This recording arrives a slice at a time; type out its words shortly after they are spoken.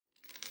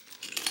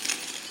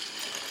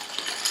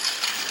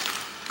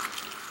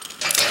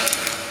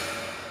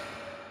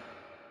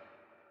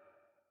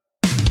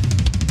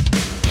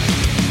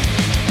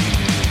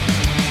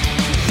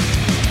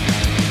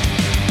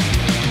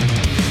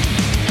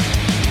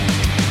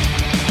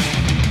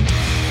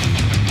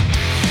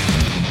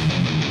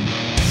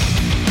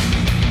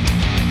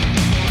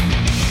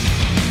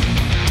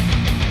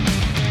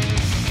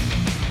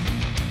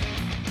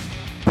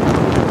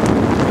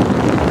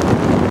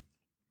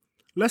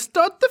Let's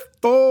start the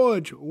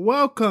forge.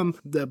 Welcome,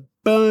 the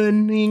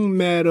Burning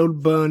Metal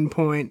Burn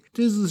Point.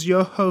 This is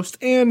your host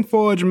and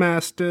Forge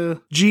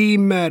Master, G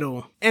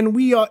Metal. And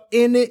we are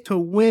in it to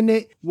win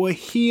it. We're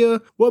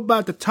here. We're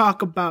about to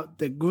talk about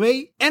the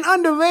great and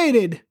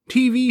underrated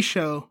TV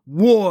show,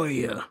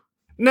 Warrior.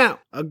 Now,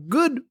 a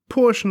good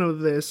portion of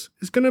this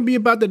is going to be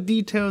about the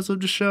details of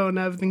the show and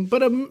everything,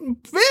 but a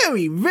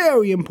very,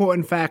 very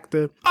important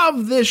factor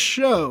of this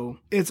show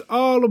is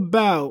all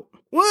about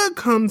where it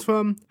comes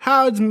from,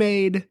 how it's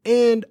made,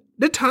 and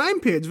the time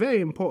period is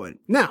very important.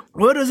 Now,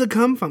 where does it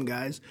come from,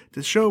 guys?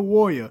 The show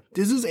Warrior.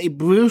 This is a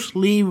Bruce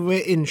Lee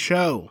written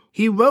show.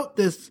 He wrote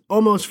this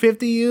almost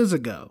 50 years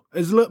ago.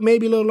 It's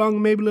maybe a little longer,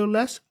 maybe a little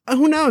less.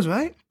 Who knows,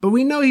 right? But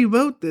we know he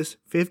wrote this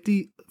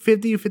 50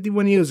 or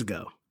 51 years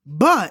ago.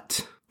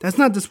 But that's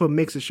not just what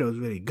makes the show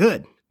really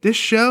good. This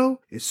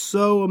show is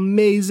so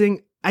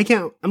amazing.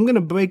 I'm going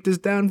to break this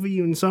down for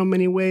you in so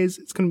many ways.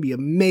 It's going to be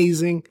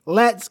amazing.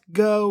 Let's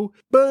go.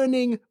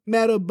 Burning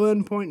Metal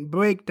Burn Point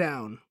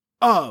breakdown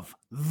of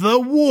The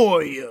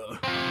Warrior.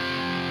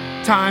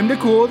 Time to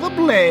cool the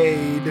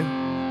blade.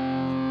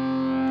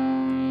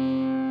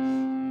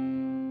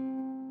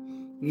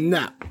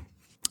 Now,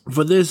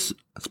 for this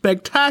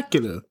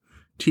spectacular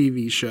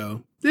TV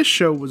show,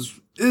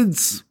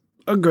 it's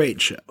a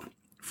great show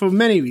for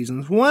many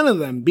reasons. One of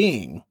them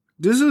being,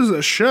 this is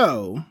a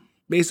show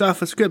based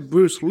off a script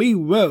Bruce Lee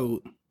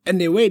wrote,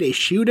 and the way they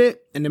shoot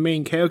it and the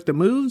main character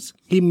moves,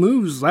 he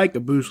moves like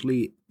a Bruce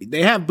Lee.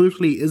 They have Bruce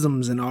Lee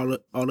isms and all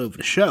over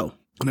the show,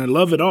 and I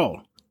love it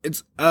all.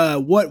 It's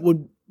what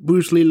would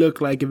Bruce Lee look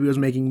like if he was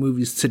making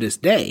movies to this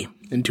day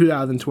in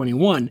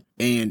 2021,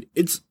 and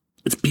it's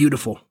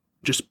beautiful,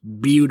 just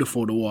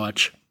beautiful to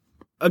watch.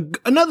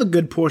 Another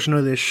good portion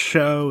of this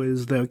show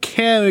is the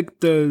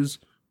characters,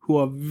 who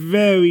are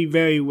very,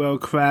 very well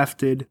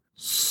crafted.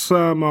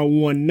 Some are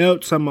one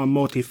note, some are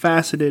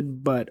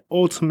multifaceted, but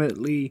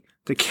ultimately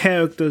the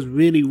characters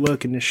really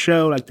work in the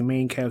show. Like the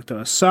main character,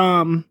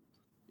 Assam,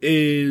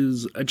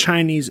 is a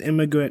Chinese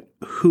immigrant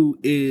who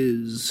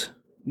is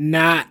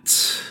not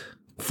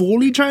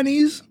fully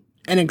Chinese,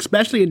 and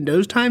especially in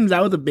those times,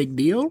 that was a big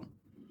deal.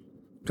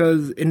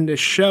 Because in the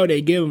show,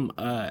 they give him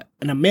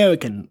an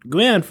American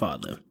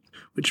grandfather,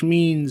 which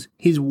means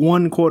he's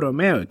 1/4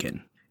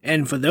 American.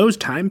 And for those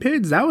time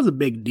periods, that was a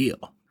big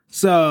deal.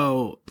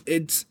 So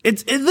it's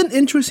an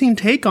interesting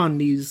take on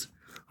these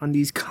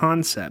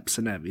concepts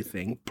and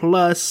everything.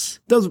 Plus,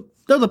 there's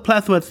a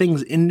plethora of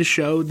things in the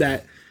show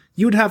that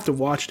you'd have to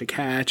watch to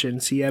catch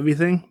and see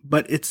everything.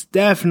 But it's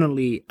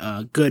definitely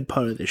a good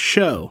part of the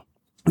show.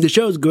 The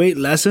show's great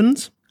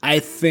lessons, I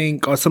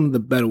think, are some of the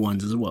better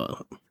ones as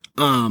well.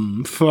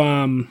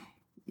 From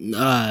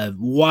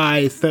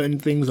why certain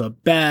things are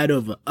bad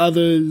over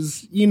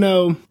others. You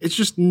know, it's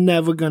just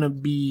never gonna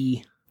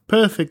be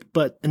perfect.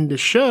 But in the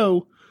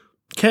show,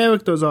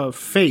 characters are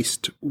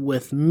faced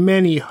with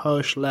many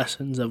harsh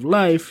lessons of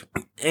life,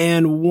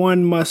 and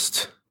one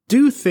must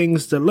do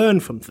things to learn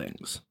from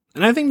things.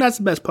 And I think that's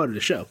the best part of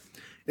the show,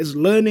 is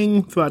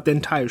learning throughout the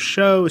entire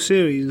show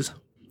series,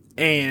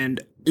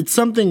 and it's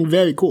something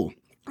very cool.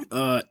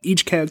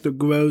 Each character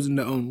grows in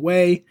their own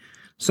way.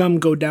 Some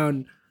go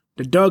down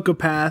the darker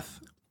path,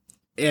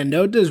 and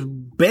they're just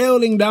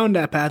barreling down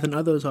that path, and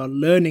others are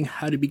learning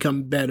how to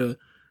become better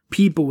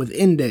people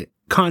within the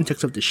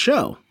context of the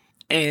show.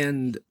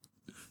 And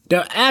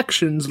their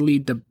actions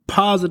lead to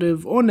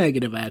positive or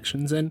negative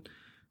actions, and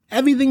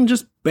everything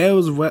just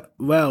bears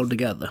well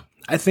together.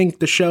 I think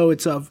the show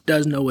itself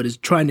does know what it's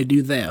trying to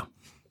do there.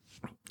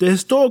 The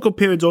historical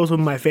period is also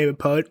my favorite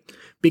part,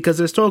 because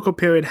the historical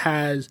period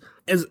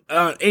is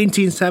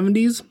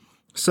 1870s,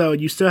 so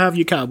you still have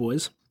your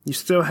cowboys. You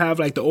still have,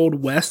 like, the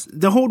Old West.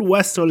 The Old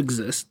West still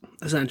exists,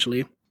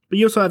 essentially. But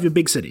you also have your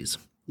big cities.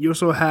 You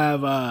also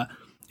have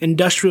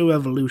Industrial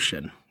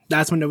Revolution.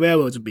 That's when the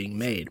railroads are being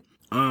made.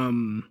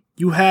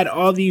 You had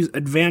all these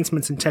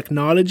advancements in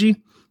technology,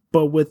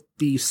 but with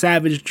the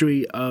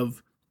savagery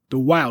of the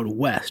Wild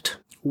West,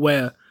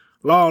 where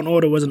law and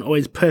order wasn't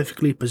always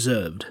perfectly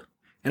preserved.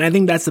 And I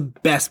think that's the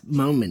best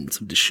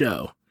moments of the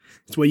show.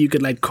 It's where you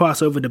could, like,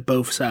 cross over to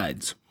both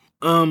sides.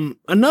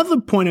 Another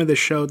point of the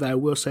show that I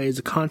will say is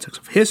the context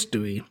of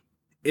history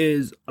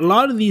is a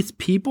lot of these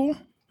people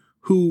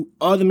who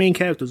are the main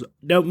characters,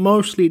 they're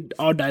mostly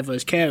all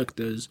diverse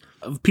characters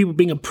of people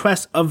being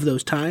oppressed of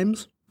those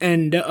times.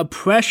 And the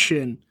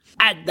oppression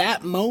at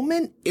that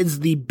moment is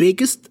the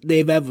biggest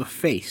they've ever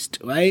faced,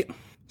 right?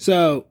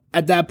 So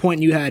at that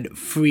point you had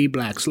free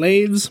black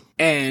slaves,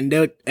 and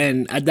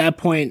at that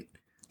point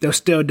they're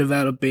still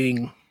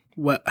developing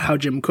how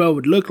Jim Crow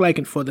would look like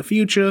and for the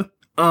future.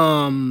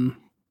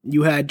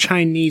 You had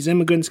Chinese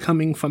immigrants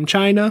coming from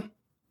China.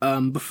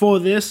 Before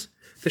this,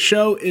 the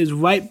show is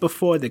right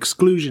before the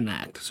Exclusion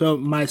Act. So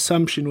my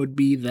assumption would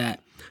be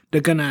that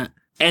they're gonna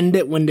end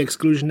it when the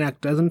Exclusion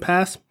Act doesn't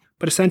pass.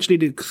 But essentially,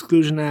 the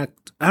Exclusion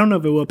Act, I don't know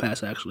if it will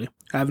pass, actually.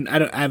 I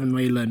haven't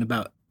really learned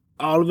about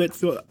all of it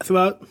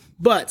throughout.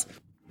 But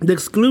the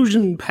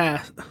Exclusion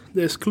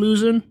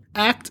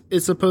Act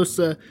is supposed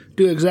to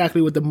do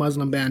exactly what the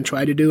Muslim ban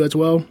tried to do as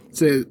well.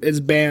 It's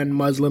ban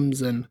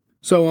Muslims and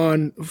so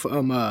on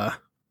from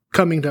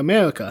coming to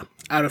America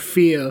out of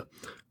fear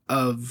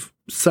of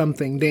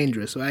something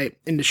dangerous, right?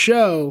 In the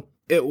show,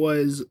 it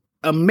was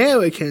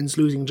Americans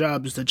losing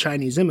jobs to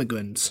Chinese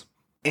immigrants.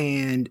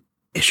 And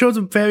it shows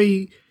a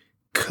very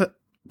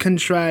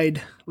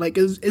contrived, like,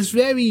 it's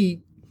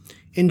very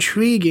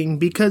intriguing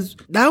because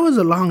that was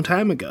a long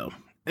time ago.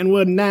 And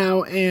we're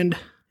now, and it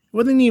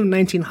wasn't even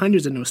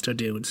 1900s and we're still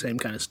doing the same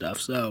kind of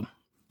stuff. So,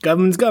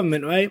 government's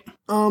government, right?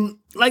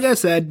 Like I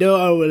said, there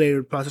are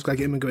related processes like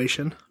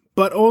immigration,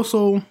 but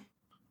also,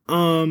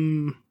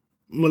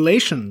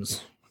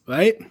 relations,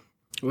 right?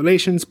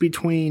 Relations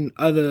between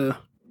other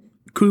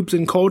groups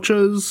and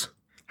cultures,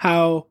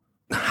 how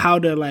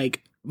to,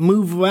 like,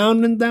 move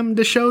around in them.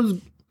 The show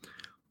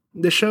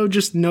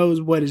just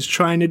knows what it's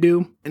trying to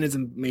do, and it's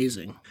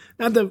amazing.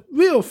 Now, the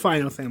real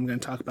final thing I'm going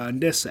to talk about in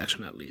this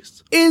section, at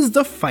least, is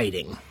the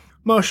fighting.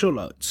 Martial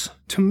arts.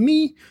 To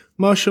me,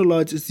 martial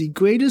arts is the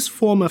greatest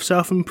form of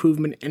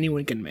self-improvement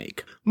anyone can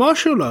make.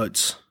 Martial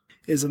arts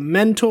is a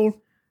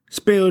mental,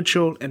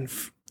 spiritual, and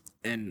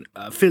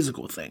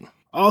physical thing.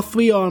 All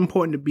three are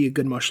important to be a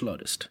good martial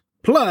artist.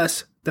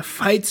 Plus, the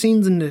fight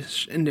scenes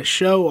in the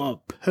show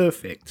are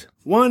perfect.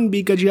 One,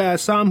 because you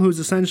have Sam, who's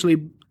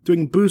essentially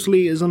doing Bruce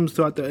Lee-isms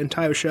throughout the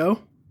entire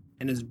show,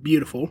 and it's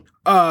beautiful.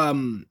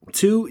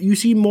 Two, you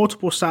see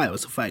multiple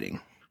styles of fighting.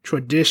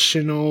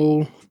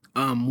 Traditional,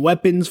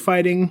 weapons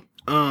fighting.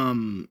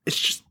 It's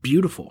just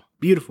beautiful.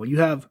 Beautiful. You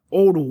have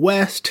Old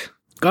West,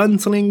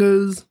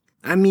 gunslingers.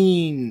 I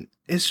mean,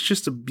 it's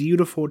just a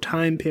beautiful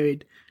time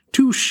period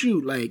to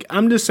shoot. Like,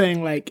 I'm just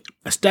saying, like,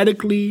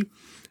 aesthetically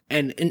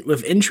and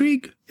with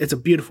intrigue, it's a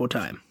beautiful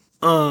time.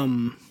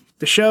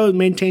 The show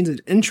maintains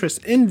its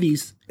interest in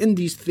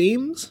these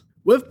themes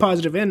with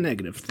positive and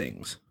negative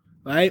things,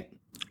 right?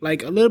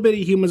 Like, a little bit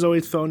of humor is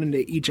always thrown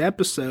into each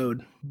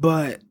episode,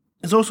 but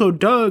it's also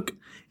dark,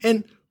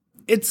 and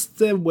it's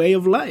the way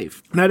of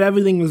life. Not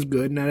everything is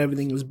good, not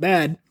everything is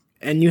bad,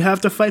 and you have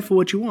to fight for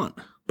what you want.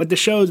 But the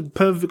show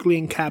perfectly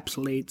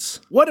encapsulates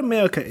what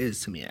America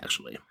is to me,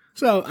 actually.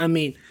 So, I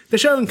mean, the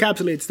show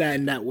encapsulates that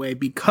in that way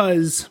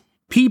because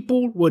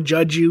people will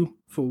judge you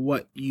for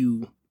what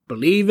you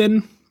believe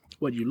in,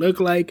 what you look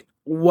like,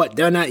 what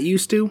they're not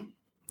used to,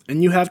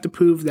 and you have to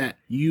prove that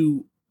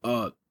you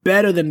are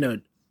better than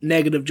the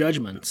negative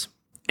judgments.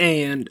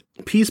 And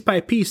piece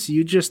by piece,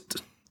 you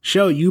just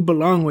show you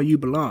belong where you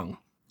belong.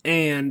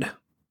 And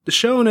the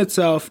show in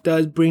itself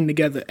does bring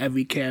together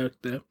every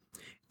character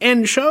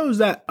and shows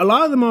that a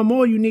lot of them are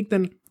more unique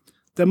than,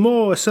 they're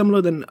more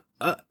similar than,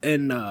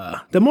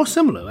 they're more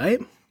similar, right?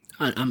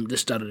 I'm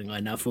just stuttering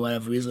right now for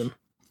whatever reason.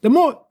 They're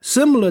more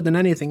similar than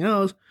anything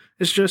else.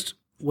 It's just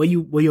where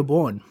you're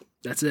born.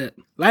 That's it.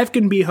 Life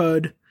can be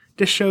hard.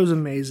 This show's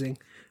amazing.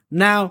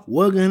 Now,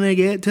 we're gonna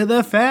get to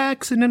the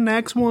facts in the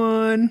next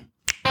one.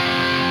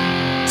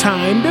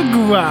 Time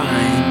to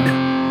grind.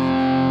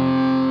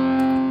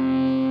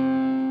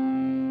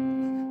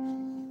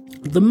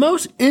 The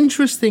most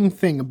interesting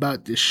thing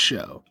about this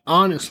show,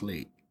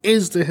 honestly,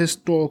 is the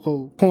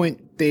historical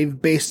point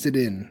they've based it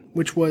in,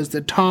 which was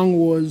the Tong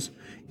Wars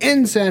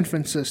in San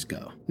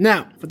Francisco.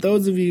 Now, for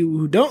those of you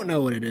who don't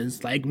know what it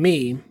is, like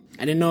me,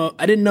 I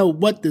didn't know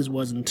what this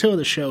was until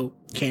the show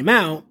came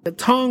out. The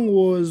Tong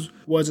Wars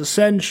was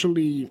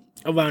essentially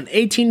around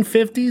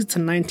 1850s to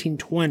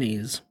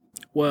 1920s,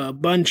 where a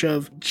bunch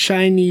of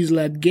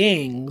Chinese-led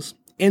gangs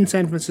in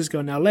San Francisco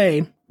and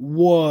LA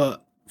were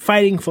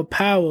fighting for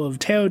power of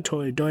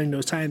territory during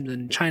those times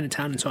in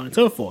Chinatown and so on and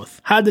so forth.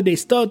 How did they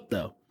start,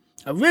 though?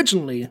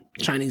 Originally,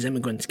 Chinese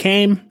immigrants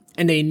came,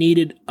 and they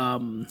needed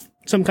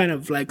some kind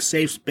of, like,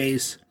 safe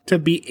space to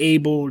be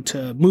able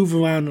to move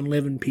around and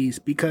live in peace,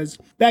 because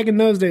back in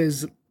those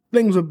days,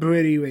 things were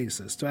pretty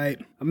racist, right?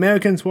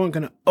 Americans weren't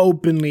going to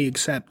openly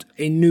accept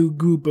a new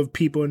group of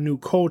people, a new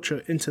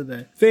culture into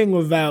the thing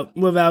without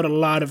a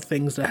lot of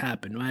things to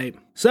happen, right?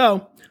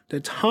 So, the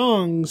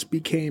Tongs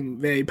became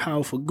very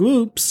powerful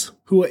groups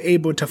who were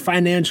able to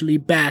financially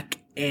back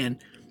and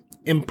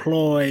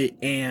employ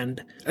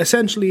and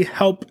essentially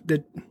help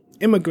the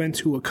immigrants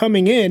who were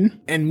coming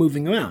in and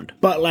moving around.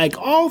 But like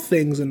all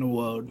things in the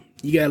world,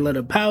 you get a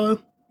little power,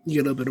 you get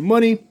a little bit of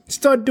money,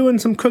 start doing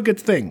some crooked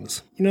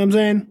things. You know what I'm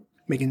saying?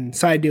 Making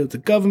side deals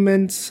with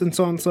governments and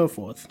so on and so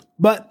forth.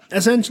 But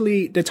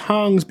essentially, the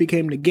Tongs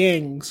became the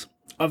gangs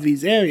of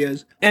these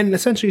areas and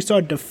essentially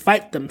started to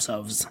fight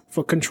themselves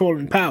for control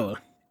and power.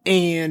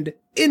 And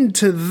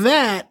into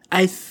that,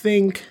 I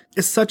think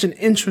is such an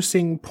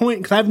interesting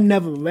point, because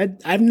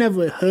I've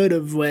never heard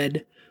of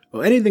read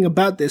or anything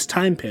about this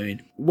time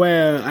period,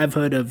 where I've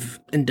heard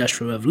of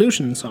Industrial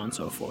Revolution and so on and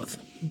so forth,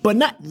 but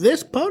not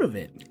this part of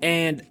it,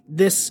 and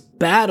this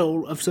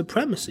battle of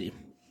supremacy.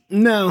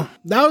 Now,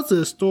 that was the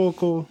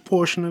historical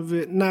portion of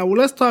it. Now,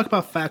 let's talk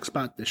about facts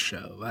about this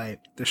show, right?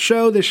 The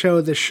show.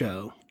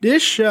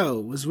 This show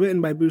was written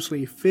by Bruce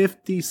Lee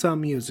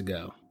 50-some years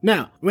ago.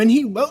 Now, when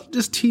he wrote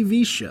this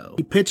TV show,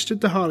 he pitched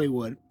it to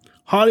Hollywood.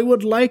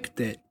 Hollywood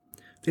liked it,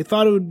 They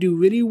thought it would do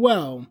really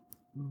well,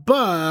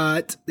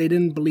 but they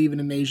didn't believe in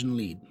an Asian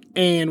lead.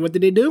 And what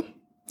did they do?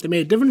 They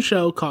made a different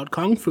show called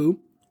Kung Fu.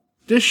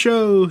 This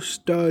show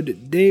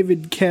starred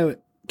David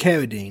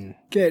Carradine.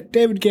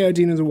 David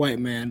Carradine is a white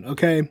man,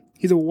 okay?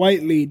 He's a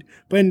white lead.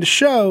 But in the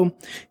show,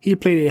 he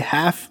played a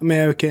half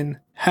American,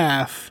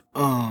 half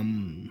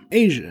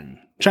Asian.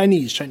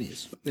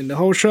 Chinese. And the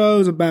whole show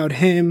is about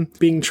him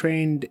being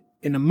trained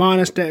in a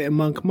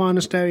monk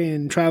monastery,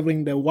 and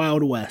traveling the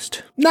Wild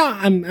West. Now,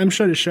 I'm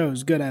sure the show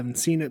is good. I haven't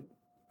seen it.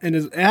 And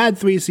it had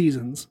 3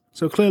 seasons,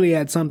 so clearly it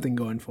had something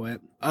going for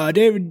it.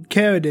 David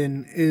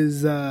Carradine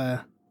is,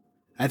 I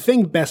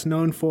think, best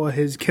known for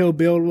his Kill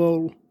Bill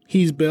role.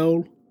 He's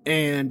Bill,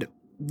 and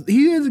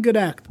he is a good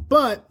actor.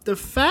 But the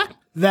fact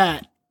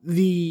that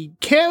the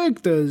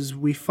characters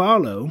we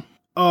follow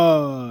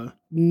are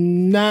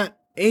not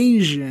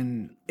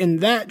Asian in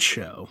that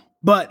show,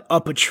 but are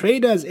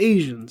portrayed as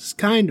Asians, is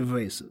kind of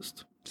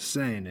racist, just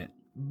saying it.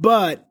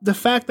 But the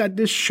fact that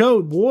this show,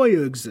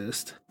 Warrior,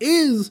 exists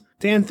is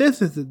the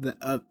antithesis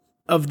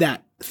of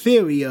that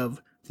theory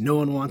of no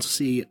one wants to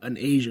see an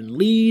Asian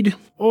lead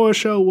or a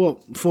show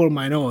for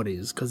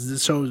minorities, because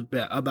this show is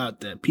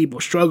about the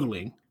people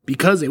struggling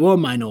because they were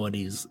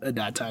minorities at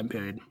that time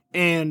period.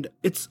 And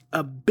it's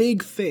a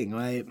big thing,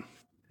 right?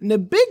 And the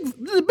bigger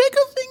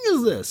thing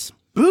is this.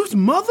 Bruce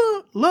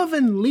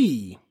Mother-loving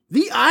Lee,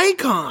 the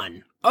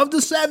icon of the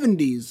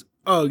 70s,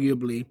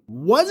 arguably,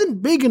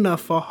 wasn't big enough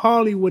for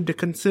Hollywood to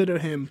consider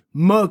him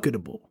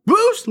marketable.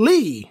 Bruce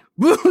Lee,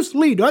 do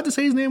I have to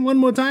say his name one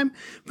more time?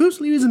 Bruce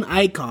Lee is an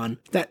icon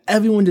that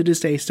everyone to this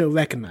day still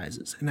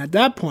recognizes. And at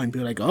that point,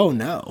 people are like, oh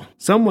no,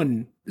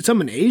 someone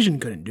Asian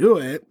couldn't do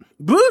it.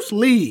 Bruce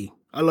Lee.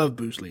 I love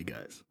Bruce Lee,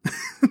 guys.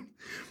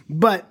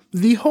 But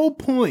the whole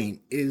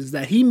point is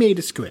that he made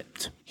a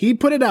script. He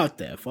put it out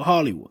there for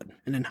Hollywood.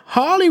 And then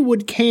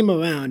Hollywood came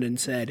around and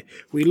said,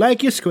 we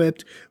like your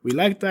script. We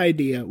like the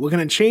idea. We're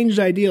going to change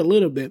the idea a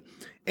little bit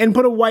and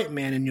put a white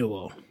man in your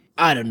role.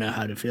 I don't know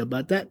how to feel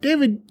about that.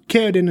 David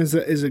Carradine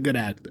is a good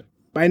actor.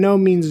 By no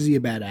means is he a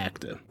bad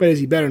actor. But is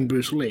he better than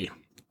Bruce Lee?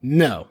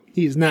 No,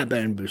 he is not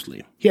better than Bruce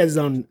Lee. He has his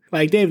own,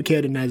 David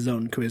Carradine has his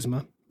own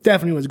charisma.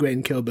 Definitely was great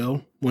in Kill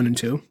Bill 1 and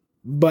 2.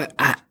 But,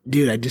 I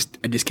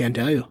just can't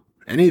tell you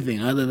anything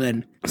other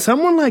than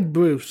someone like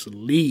Bruce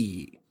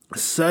Lee,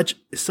 such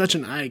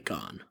an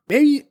icon.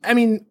 Maybe,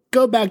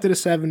 go back to the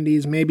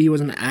 70s, maybe he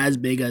wasn't as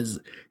big as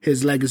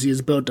his legacy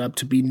is built up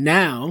to be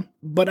now,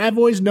 but I've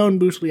always known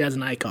Bruce Lee as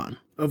an icon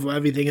over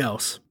everything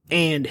else.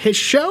 And this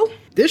show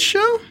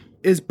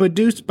is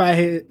produced by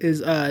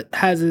his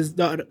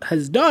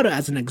daughter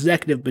as an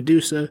executive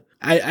producer.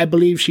 I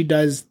believe she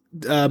does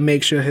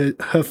make sure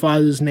her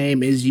father's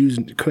name is used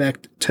in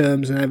correct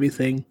terms and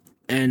everything.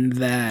 And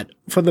that,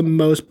 for the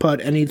most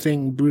part,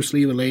 anything Bruce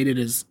Lee related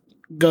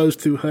goes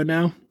through her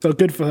now. So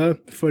good for her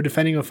for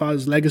defending her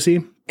father's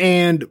legacy.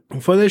 And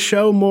for this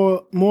show,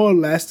 more or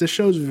less, the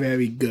show's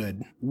very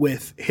good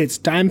with its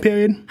time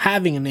period,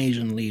 having an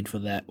Asian lead for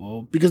that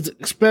role, because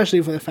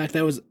especially for the fact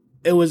that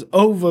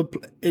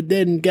it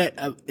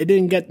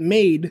didn't get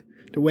made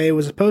the way it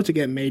was supposed to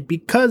get made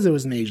because it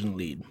was an Asian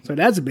lead. So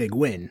that's a big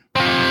win.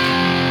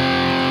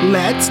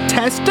 Let's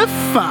test the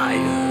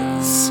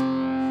fires.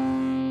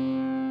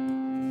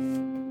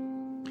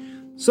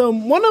 So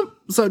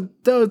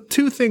there are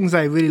 2 things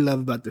I really love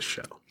about the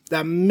show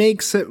that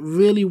makes it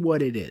really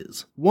what it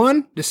is.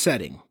 1, the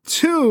setting.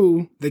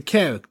 2, the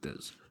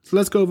characters. So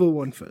let's go over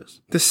 1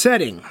 first. The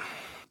setting.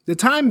 The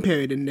time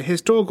period and the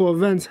historical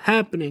events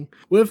happening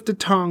with the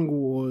Tong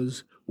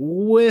Wars,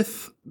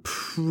 with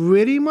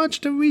pretty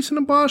much the recent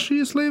abolition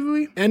of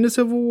slavery and the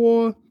Civil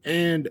War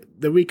and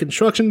the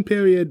Reconstruction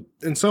period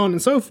and so on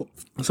and so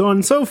forth. So on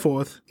and so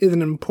forth is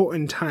an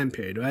important time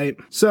period, right?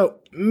 So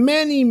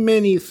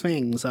many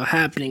things are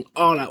happening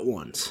all at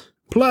once.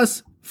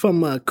 Plus,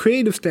 from a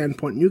creative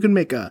standpoint, you can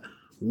make a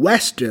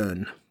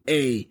Western,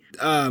 a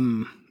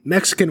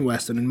Mexican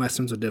Western, and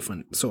Westerns are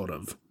different, sort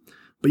of.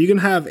 But you can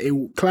have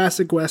a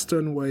classic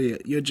Western where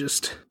you're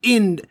just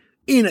in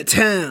a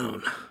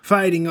town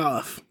fighting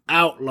off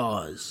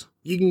outlaws.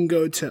 You can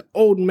go to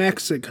old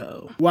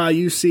Mexico while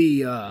you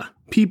see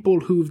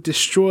people who've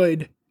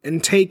destroyed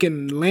and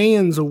taken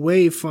lands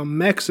away from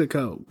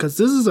Mexico, because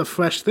this is a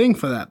fresh thing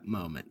for that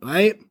moment,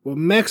 right? Well,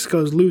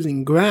 Mexico's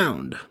losing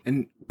ground,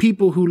 and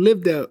people who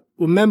live there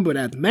remember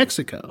that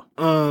Mexico.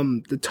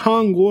 The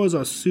Tong Wars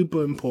are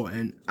super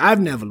important. I've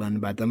never learned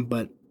about them,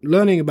 but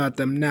learning about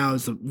them now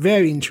is a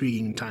very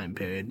intriguing time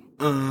period.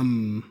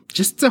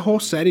 Just the whole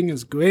setting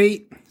is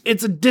great.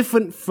 It's a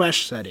different,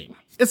 fresh setting.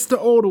 It's the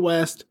Old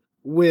West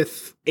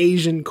with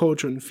Asian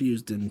culture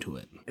infused into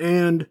it.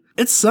 And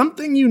it's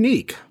something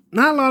unique.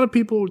 Not a lot of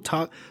people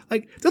talk,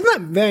 there's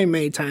not very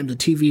many times a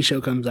TV show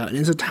comes out and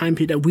it's a time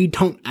period that we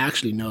don't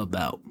actually know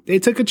about. They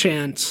took a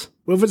chance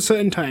with a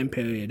certain time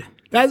period.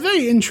 That's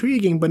very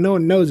intriguing, but no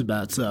one knows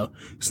about, so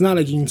it's not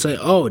like you can say,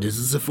 oh, this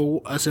is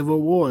a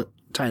Civil War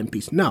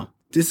timepiece. No,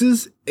 this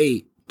is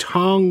a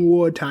Tong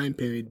War time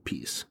period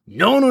piece.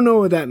 No one will know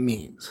what that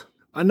means.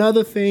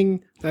 Another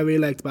thing that I really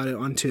liked about it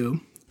on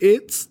 2,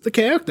 it's the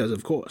characters,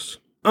 of course.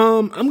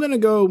 I'm gonna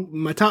go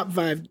my top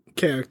 5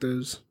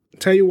 characters,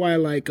 tell you why I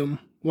like them,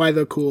 why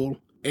they're cool,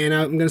 and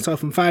I'm gonna start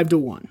from 5 to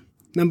 1.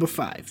 Number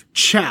 5,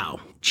 Chow.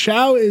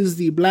 Chow is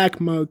the black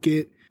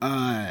market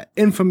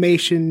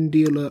information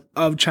dealer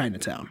of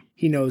Chinatown.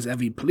 He knows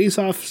every police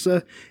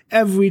officer,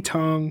 every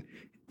tongue,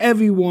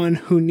 everyone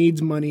who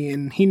needs money,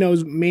 and he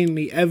knows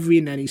mainly every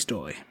and any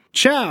story.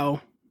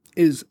 Chow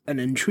is an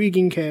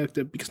intriguing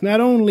character because not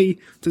only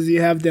does he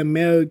have the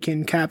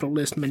American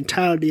capitalist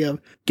mentality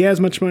of get as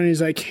much money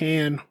as I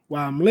can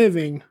while I'm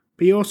living,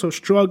 but he also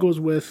struggles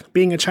with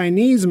being a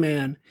Chinese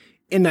man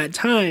in that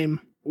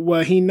time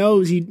where he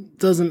knows he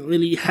doesn't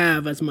really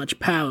have as much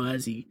power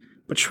as he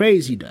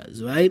portrays he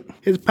does, right?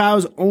 His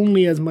power's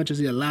only as much as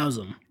he allows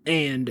him.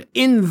 And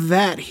in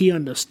that, he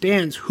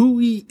understands who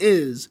he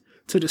is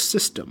to the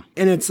system.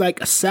 And it's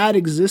like a sad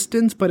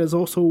existence, but it's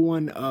also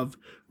one of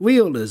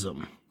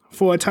realism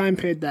for a time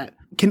period that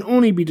can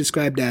only be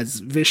described as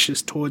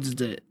vicious towards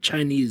the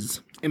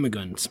Chinese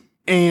immigrants.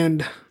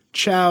 And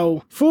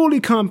Chow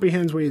fully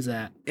comprehends where he's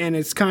at, and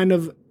it's kind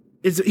of,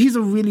 he's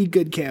a really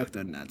good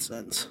character in that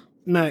sense.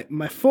 Now,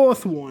 my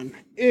 4th one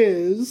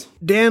is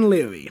Dan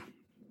Leary.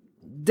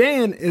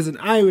 Dan is an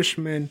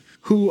Irishman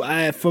who,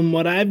 from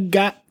what I've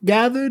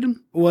gathered,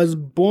 was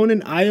born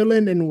in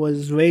Ireland and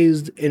was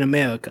raised in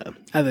America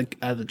as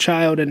a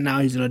child, and now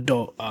he's an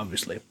adult,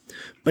 obviously.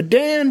 But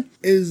Dan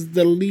is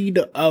the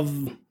leader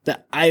of the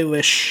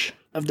Irish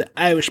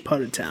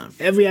part of town.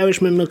 Every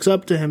Irishman looks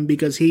up to him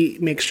because he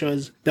makes sure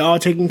they're all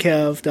taken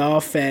care of, they're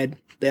all fed,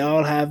 they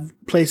all have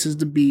places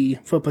to be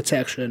for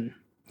protection.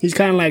 He's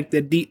kind of like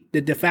the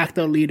de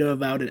facto leader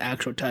without an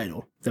actual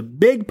title. The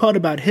big part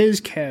about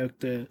his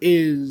character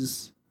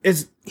is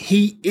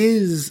he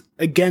is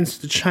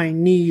against the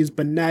Chinese,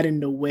 but not in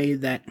the way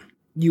that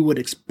you would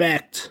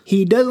expect.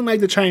 He doesn't like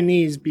the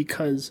Chinese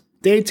because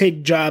they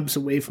take jobs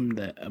away from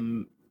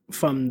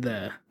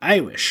the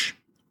Irish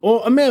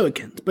or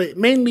Americans, but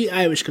mainly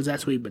Irish because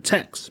that's what he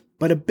protects.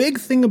 But a big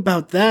thing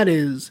about that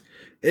is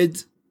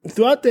it's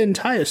throughout the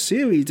entire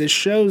series, it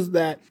shows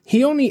that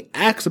he only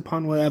acts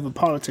upon whatever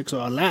politics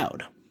are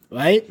allowed,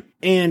 right?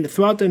 And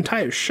throughout the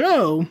entire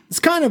show, it's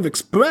kind of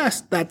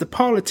expressed that the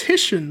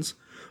politicians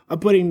are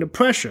putting the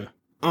pressure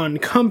on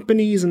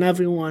companies and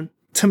everyone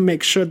to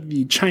make sure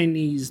the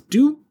Chinese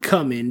do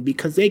come in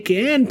because they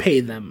can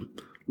pay them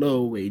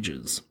lower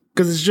wages.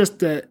 Because it's just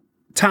the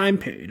time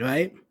period,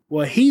 right?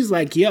 Well, he's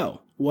like,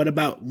 yo, what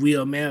about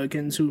real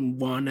Americans who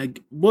want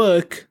to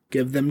work?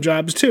 Give them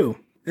jobs too.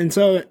 And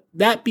so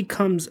that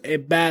becomes a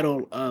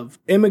battle of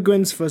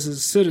immigrants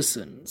versus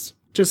citizens,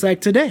 just like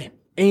today.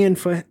 And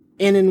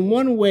in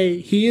one way,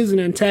 he is an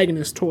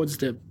antagonist towards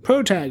the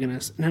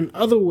protagonist, and in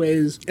other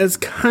ways, it's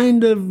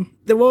kind of,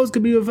 the roles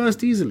could be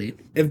reversed easily.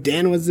 If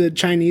Dan was the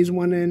Chinese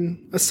one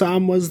and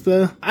Assam was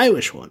the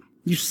Irish one.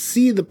 You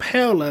see the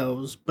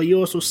parallels, but you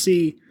also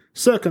see,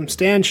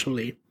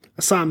 circumstantially,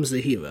 Assam's the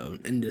hero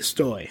in this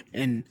story.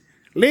 And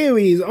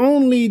Leary's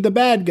only the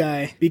bad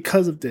guy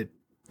because of the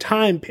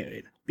time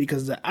period.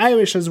 Because the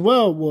Irish as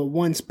well were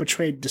once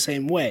portrayed the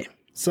same way.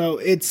 So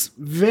it's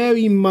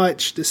very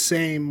much the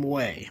same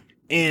way.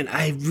 And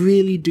I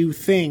really do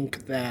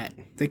think that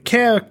the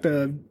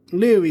character of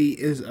Leary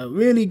is a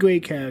really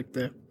great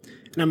character.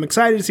 And I'm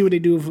excited to see what they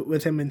do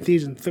with him in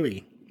season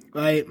 3.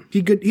 Right?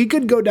 He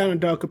could go down a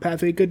darker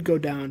path, or he could go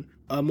down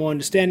a more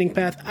understanding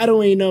path. I don't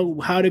really know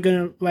how they're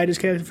going to write his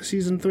character for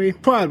season 3.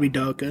 Probably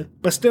darker,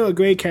 but still a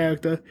great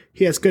character.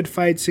 He has good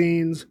fight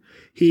scenes.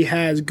 He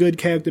has good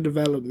character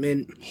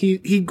development.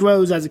 He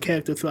grows as a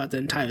character throughout the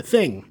entire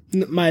thing.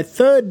 My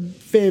 3rd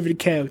favorite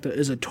character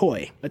is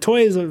Atoy.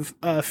 Atoy is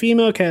a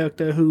female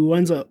character who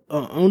runs her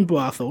own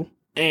brothel.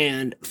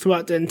 And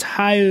throughout the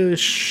entire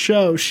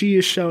show, she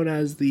is shown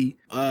as the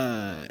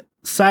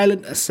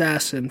silent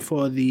assassin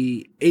for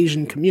the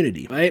Asian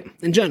community, right?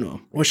 In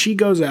general. Where she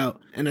goes out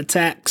and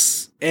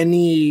attacks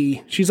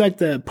she's like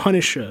the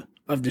Punisher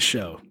of the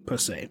show, per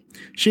se.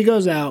 She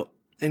goes out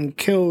and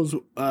kills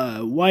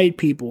white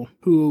people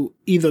who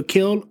either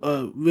kill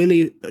or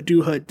really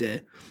do hurt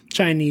the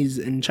Chinese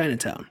in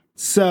Chinatown.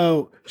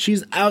 So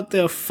she's out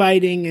there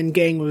fighting and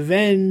getting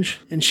revenge,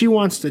 and she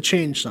wants to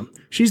change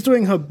something. She's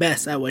doing her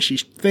best at what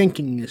she's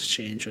thinking is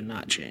change or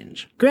not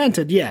change.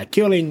 Granted, yeah,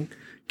 killing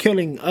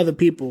other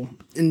people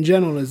in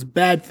general is a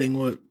bad thing,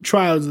 or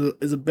trials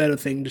is a better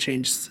thing to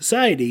change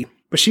society,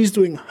 but she's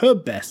doing her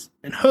best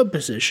in her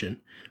position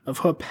of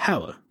her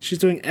power. She's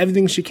doing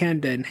everything she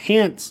can to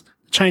enhance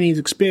Chinese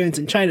experience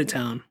in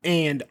Chinatown,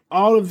 and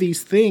all of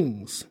these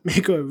things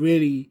make her a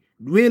really,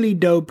 really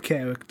dope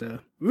character.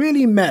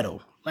 Really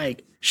metal.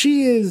 Like,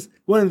 she is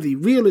one of the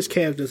realest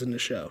characters in the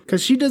show,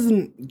 because she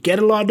doesn't get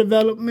a lot of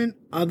development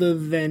other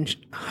than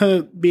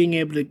her being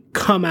able to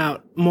come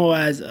out more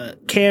as a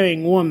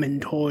caring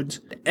woman towards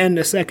the end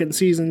of 2nd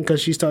season,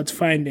 because she starts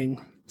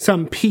finding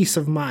some peace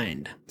of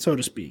mind, so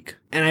to speak.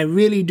 And I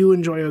really do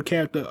enjoy her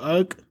character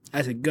arc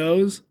as it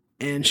goes,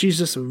 and she's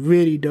just a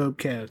really dope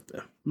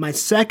character. My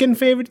 2nd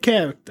favorite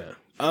character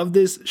of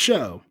this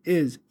show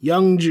is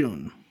Young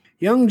Jun.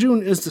 Young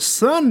Jun is the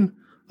son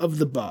of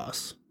the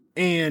boss,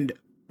 and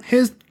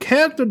his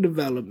character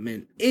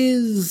development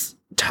is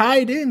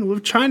tied in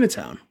with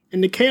Chinatown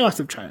and the chaos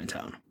of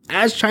Chinatown.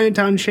 As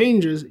Chinatown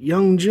changes,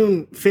 Young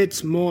Jun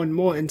fits more and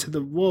more into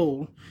the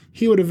role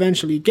he would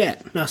eventually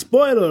get. Now,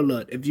 spoiler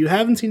alert, if you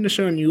haven't seen the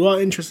show and you are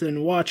interested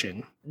in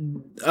watching,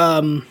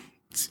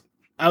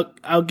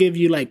 I'll give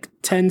you like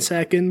 10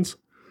 seconds,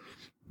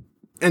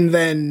 and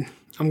then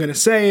I'm going to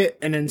say it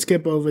and then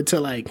skip over to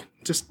like,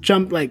 just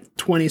jump like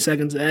 20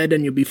 seconds ahead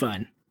and you'll be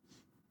fine.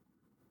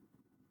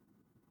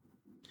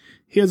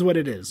 Here's what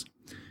it is.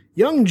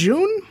 Young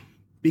Jun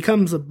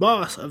becomes the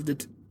boss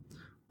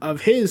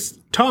of his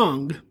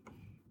Tong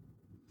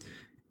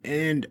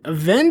and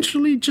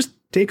eventually just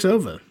takes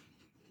over.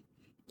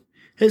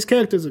 His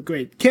character's a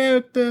great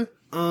character.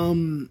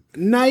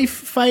 Knife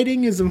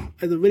fighting is a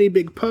really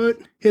big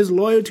part. His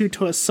loyalty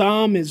to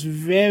Assam is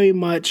very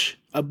much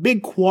a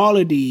big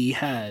quality he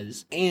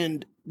has.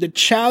 And the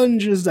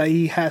challenges that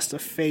he has to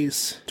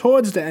face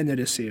towards the end of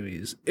the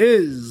series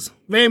is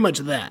very much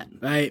that,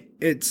 right?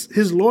 It's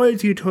his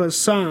loyalty to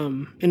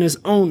Assam and his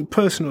own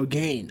personal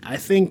gain. I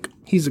think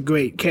he's a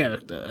great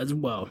character as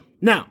well.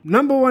 Now,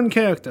 number one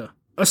character,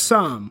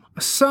 Assam.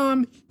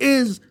 Assam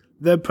is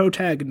the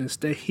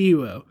protagonist, the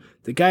hero,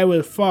 the guy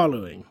we're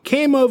following.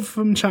 Came over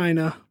from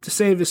China to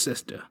save his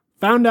sister.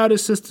 Found out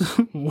his sister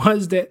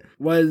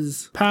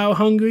was power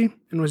hungry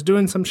and was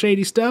doing some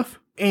shady stuff.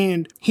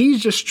 And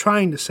he's just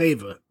trying to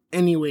save her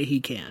any way he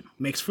can.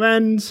 Makes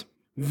friends,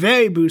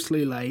 very Bruce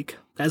Lee-like.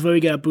 That's where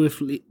we get our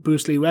Bruce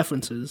Lee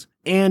references.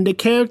 And the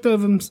character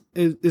of him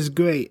is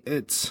great.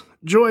 It's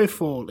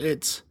joyful.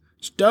 It's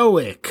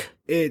stoic.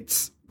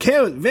 It's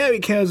very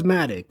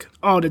charismatic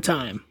all the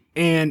time.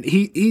 And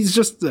he's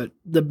just the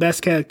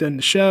best character in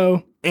the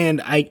show.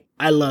 And I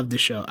love the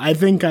show. I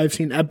think I've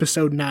seen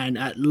episode 9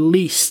 at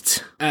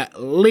least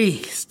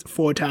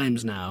 4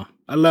 times now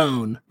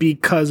alone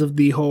because of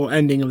the whole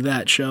ending of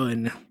that show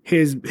and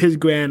his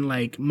grand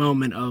like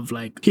moment of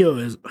like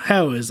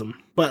heroism.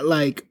 But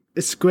like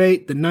it's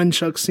great. The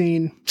nunchuck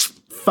scene,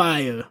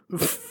 fire.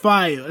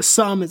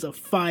 Assam is a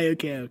fire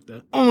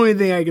character. Only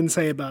thing I can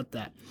say about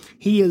that.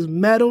 He is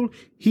metal.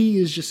 He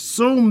is just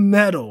so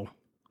metal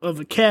of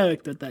a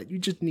character that you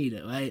just need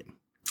it, right?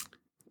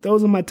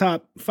 Those are my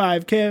top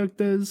 5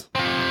 characters.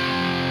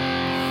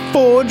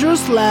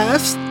 Forger's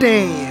Last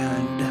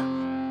Stand.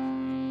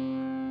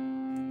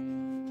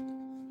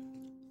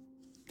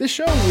 The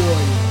show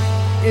Warrior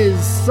is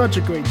such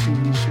a great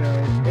TV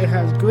show. It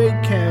has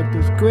great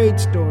characters, great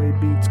story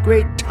beats,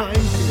 great time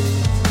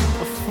periods,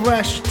 a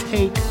fresh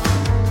take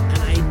on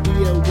an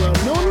idea world.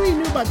 No one really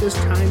knew about this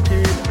time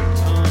period.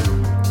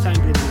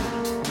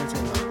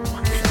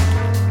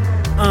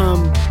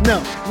 No,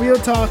 real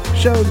talk,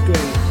 show's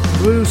great.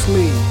 Bruce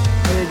Lee.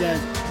 Hey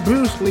guys,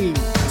 Bruce Lee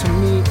to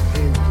me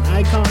is an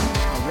icon,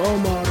 a role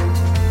model,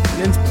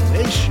 an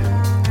inspiration,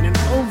 and an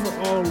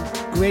overall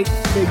great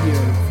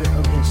figure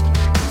of history.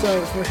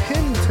 So for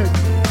him to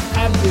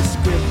have this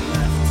script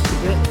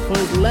left, for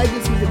his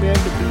legacy to be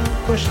able to be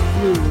pushed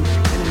through in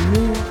a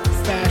new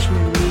fashion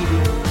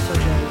medium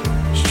such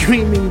as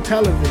streaming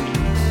television,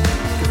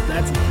 because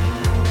that's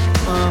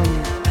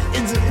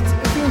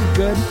it feels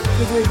good. It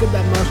feels really good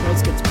that martial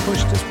arts gets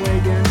pushed this way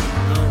again.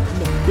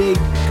 I'm a big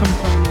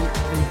proponent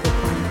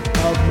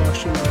of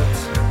martial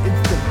arts.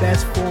 It's the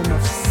best form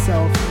of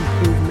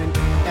self-improvement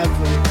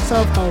ever.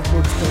 Self-help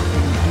books don't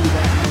really do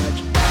that much.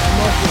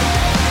 Martial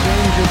arts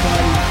trains your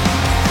body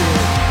to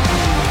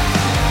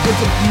it's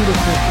a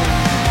beautiful thing.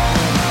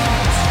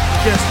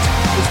 Just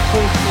this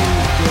whole thing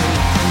is great.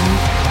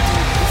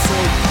 It's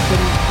like the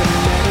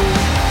metal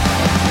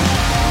of the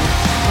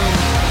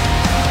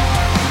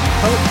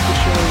help the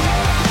show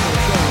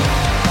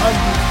of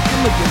these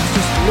immigrants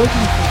just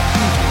looking for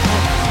peace and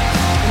happiness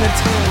in a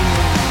time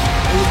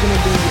when it was going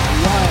to be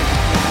alive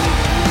before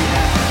it really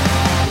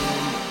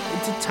happened.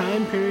 It's a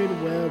time period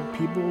where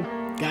people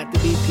got to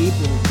be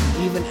people,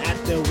 even at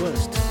their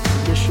worst.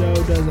 The show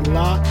does a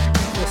lot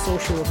for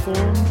social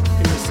reform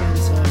in the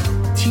sense of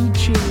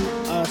teaching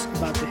us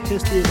about the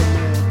history of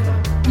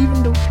America,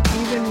 even a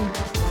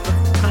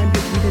time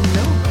that we didn't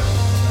know about,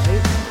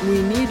 right?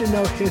 We need to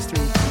know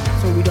history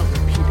so we don't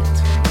repeat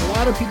it. A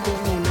lot of people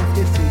don't know enough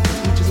history because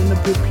we just end up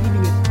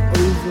repeating it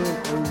over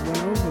and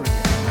over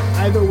again.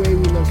 Either way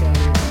we look at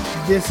it,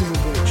 this is a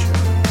great show.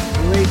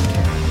 Great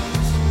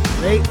characters.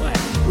 Great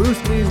life.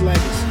 Bruce Lee's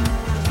legacy.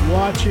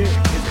 Watch it.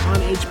 It's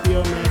on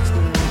HBO Max now.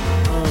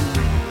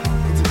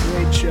 It's a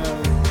great show.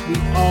 We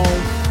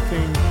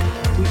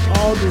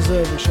all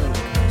deserve a show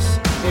like this.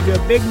 If you're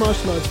a big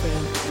martial arts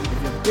fan,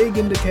 if you're big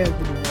into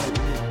character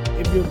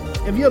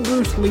development, if you're a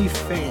Bruce Lee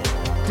fan,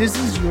 this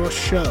is your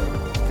show.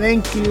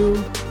 Thank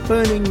you.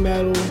 Burning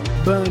Metal,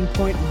 Burn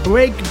Point,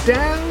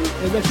 Breakdown.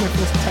 That's my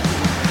first time.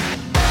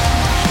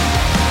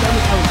 I'm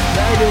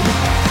excited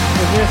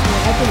for this one.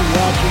 I've been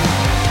watching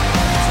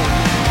so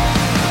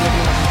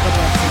a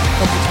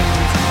couple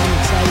times. I'm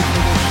excited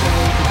for this show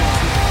because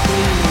it's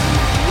pretty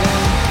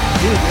young.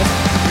 Dude,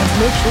 let's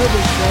make sure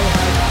this show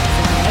has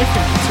some life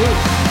in it too.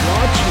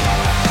 Watch it.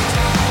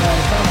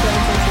 Talk on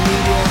social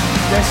media.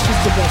 That's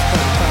just the best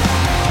part of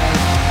talking.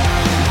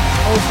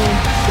 Also,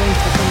 thanks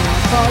for coming on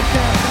the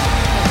podcast.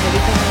 Every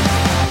time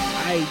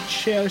I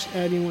cherish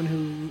anyone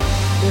who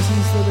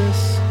listens to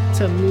this,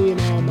 to me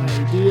and all my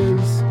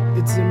ideas.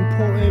 It's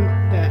important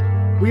that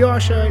we all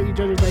share each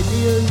other's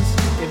ideas.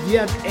 If you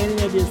have any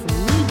ideas for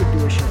me to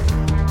do a show,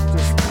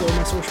 just go to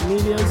my social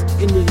medias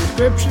in the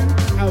description.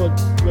 I will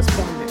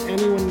respond to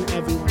anyone and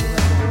everyone who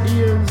has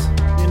ideas.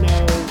 You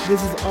know,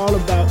 this is all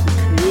about the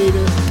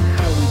creator,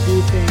 how we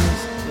do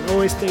things, and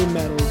always stay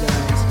metal,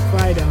 guys.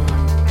 Fight on,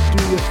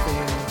 do your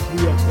thing.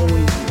 We are always